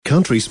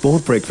Country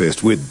Sport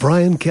Breakfast with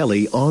Brian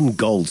Kelly on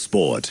Gold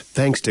Sport.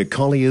 Thanks to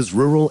Collier's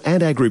Rural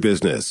and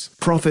Agribusiness.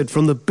 Profit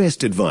from the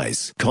best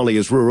advice.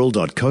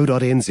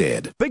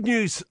 colliersrural.co.nz. Big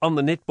news on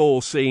the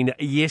netball scene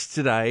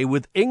yesterday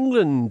with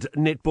England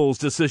netball's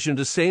decision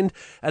to send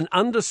an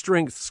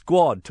understrength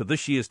squad to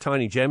this year's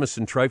Tony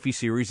Jamison Trophy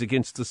Series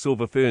against the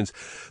Silver Ferns.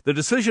 The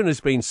decision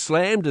has been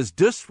slammed as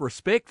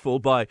disrespectful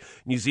by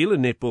New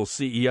Zealand netball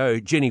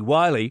CEO Jenny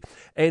Wiley,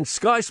 and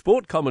Sky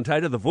Sport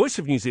commentator, the voice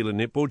of New Zealand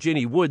netball,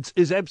 Jenny Woods,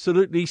 is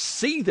absolutely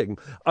seething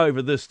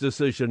over this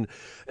decision.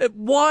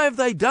 Why have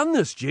they done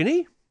this,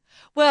 Jenny?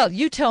 Well,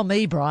 you tell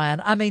me,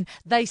 Brian. I mean,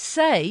 they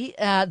say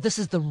this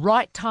is the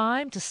right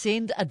time to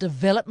send a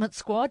development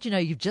squad. You know,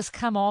 you've just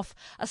come off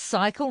a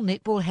cycle.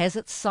 Netball has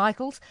its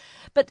cycles.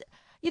 But,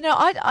 you know,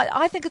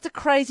 I think it's a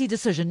crazy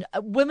decision.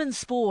 Women's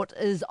sport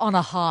is on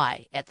a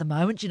high at the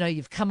moment. You know,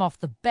 you've come off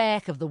the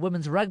back of the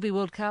Women's Rugby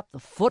World Cup, the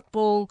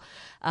football,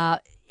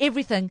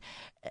 everything,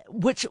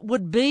 which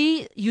would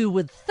be, you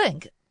would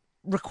think,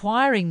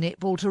 requiring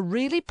netball to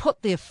really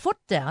put their foot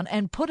down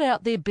and put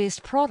out their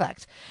best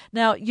product.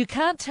 Now, you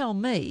can't tell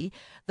me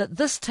that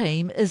this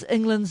team is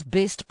England's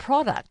best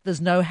product.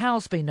 There's no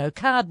Houseby, no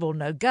Cardwell,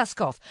 no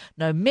Guskoff,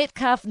 no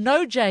Metcalf,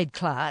 no Jade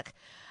Clark.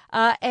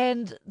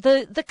 And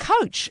the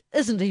coach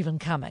isn't even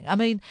coming. I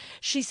mean,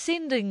 she's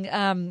sending,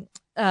 Liana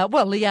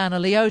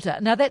Leota.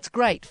 Now, that's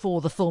great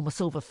for the former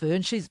Silver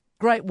Fern. She's a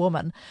great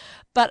woman,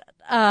 but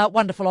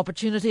wonderful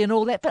opportunity and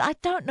all that. But I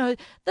don't know.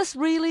 This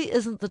really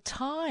isn't the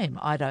time,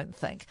 I don't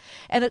think.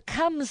 And it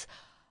comes,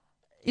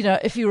 you know,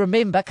 if you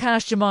remember,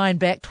 cast your mind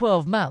back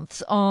 12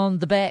 months on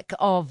the back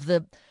of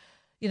the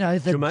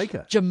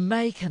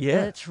Jamaican.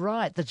 Yeah. That's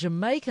right. The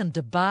Jamaican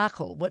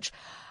debacle, which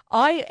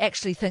I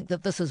actually think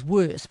that this is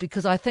worse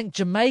because I think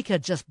Jamaica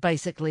just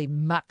basically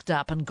mucked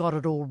up and got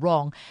it all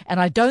wrong. And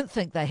I don't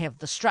think they have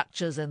the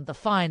structures and the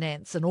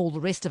finance and all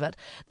the rest of it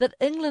that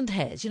England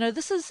has. You know,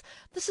 this is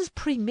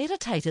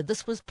premeditated.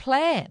 This was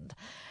planned.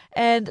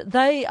 And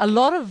a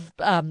lot of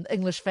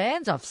English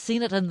fans, I've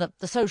seen it in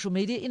the social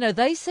media, you know,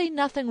 they see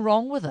nothing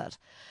wrong with it.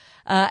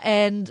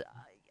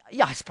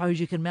 Yeah, I suppose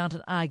you can mount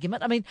an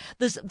argument. I mean,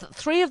 there's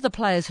three of the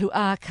players who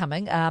are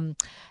coming,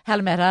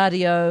 Halimat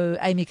Adio,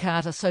 Amy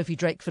Carter, Sophie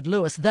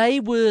Drakeford-Lewis. They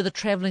were the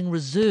travelling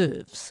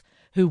reserves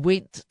who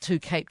went to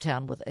Cape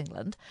Town with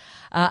England.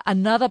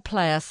 Another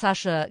player,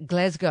 Sasha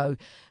Glasgow,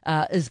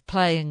 is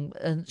playing,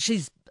 and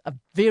she's a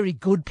very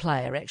good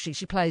player, actually.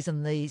 She plays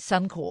in the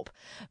Suncorp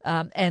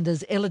and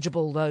is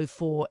eligible, though,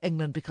 for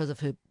England because of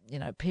her, you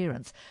know,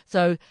 parents.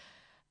 So,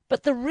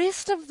 but the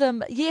rest of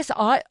them, yes,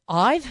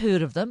 I've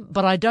heard of them,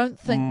 but I don't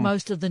think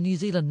most of the New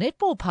Zealand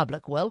netball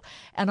public will.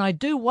 And I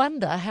do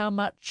wonder how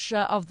much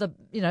of the,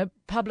 you know,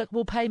 public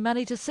will pay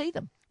money to see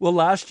them. Well,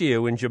 last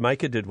year when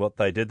Jamaica did what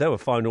they did, they were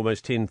fined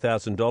almost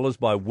 $10,000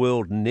 by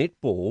World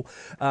Netball.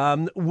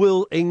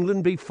 Will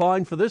England be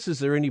fined for this? Is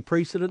there any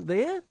precedent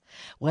there?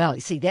 Well,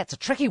 you see, that's a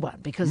tricky one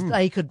because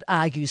they could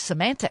argue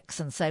semantics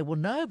and say, well,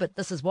 no, but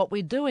this is what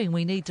we're doing.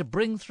 We need to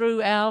bring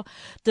through our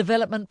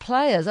development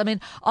players. I mean,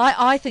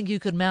 I think you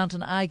could mount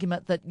an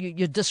argument that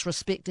you're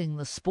disrespecting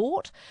the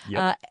sport.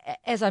 Yep.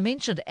 As I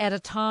mentioned, at a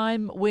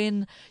time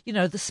when, you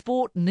know, the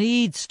sport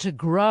needs to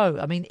grow.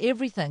 I mean,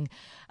 everything.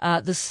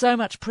 There's so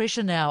much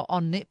pressure now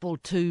on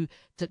netball to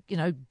you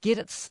know, get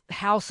its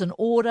house in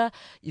order.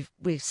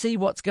 We see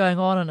what's going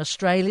on in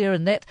Australia,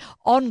 and that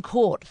on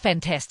court,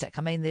 fantastic.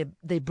 I mean,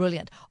 they're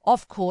brilliant.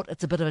 Off court,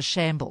 it's a bit of a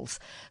shambles.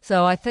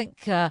 So I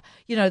think,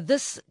 you know,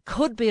 this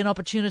could be an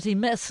opportunity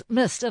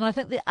missed. And I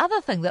think the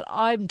other thing that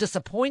I'm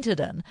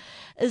disappointed in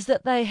is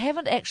that they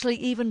haven't actually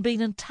even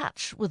been in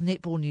touch with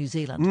Netball New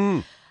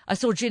Zealand. I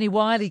saw Jenny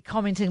Wiley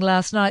commenting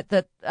last night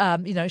that,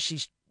 you know,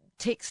 she's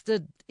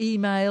texted,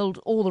 emailed,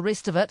 all the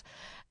rest of it,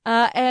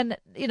 and,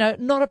 you know,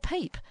 not a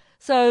peep.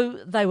 So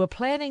they were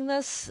planning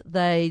this.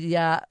 They,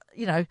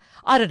 you know,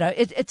 I don't know.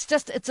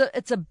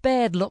 It's a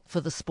bad look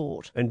for the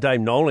sport. And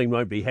Dame Nolan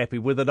won't be happy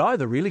with it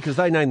either, really, because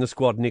they name the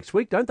squad next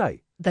week, don't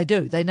they? They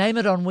do. They name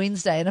it on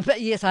Wednesday. And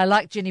yes, I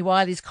like Jenny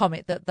Wiley's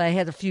comment that they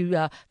had a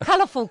few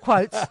colourful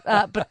quotes,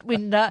 but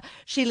when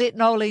she let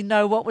Nolan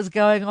know what was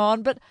going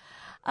on. But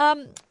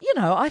you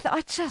know,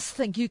 I just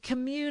think you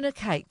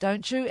communicate,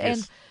 don't you?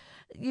 Yes.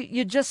 And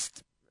you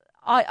just.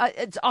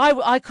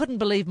 I couldn't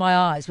believe my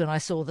eyes when I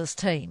saw this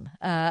team,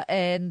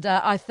 and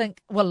I think,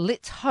 well,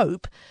 let's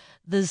hope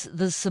there's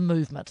some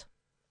movement.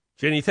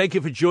 Jenny, thank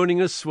you for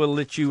joining us. We'll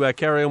let you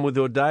carry on with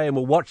your day, and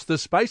we'll watch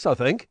this space, I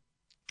think.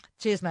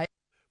 Cheers, mate.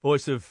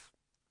 Voice of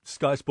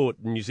Sky Sport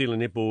and New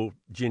Zealand Netball,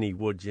 Jenny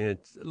Wood. Yeah,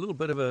 it's a little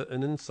bit of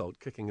an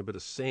insult, kicking a bit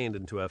of sand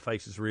into our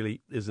faces,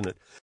 really, isn't it?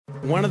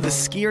 One of the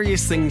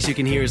scariest things you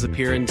can hear as a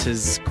parent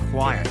is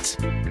quiet.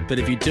 But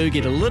if you do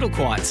get a little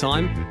quiet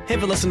time,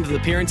 have a listen to The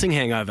Parenting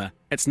Hangover.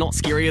 it's not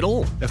scary at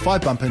all. If I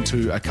bump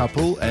into a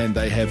couple and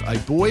they have a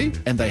boy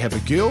and they have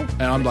a girl,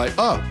 and I'm like,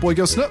 oh, boy,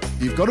 girl, snip.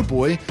 You've got a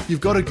boy, you've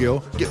got a girl,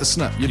 get the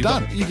snip. You're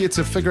done. You get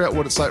to figure out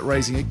what it's like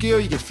raising a girl,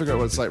 you get to figure out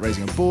what it's like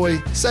raising a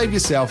boy, save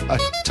yourself a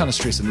ton of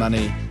stress and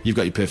money. You've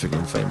got your perfect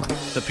little family.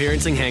 The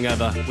Parenting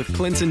Hangover with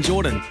Clinton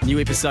Jordan. New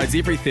episodes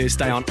every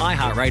Thursday on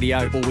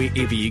iHeartRadio or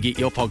wherever you get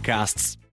your podcasts.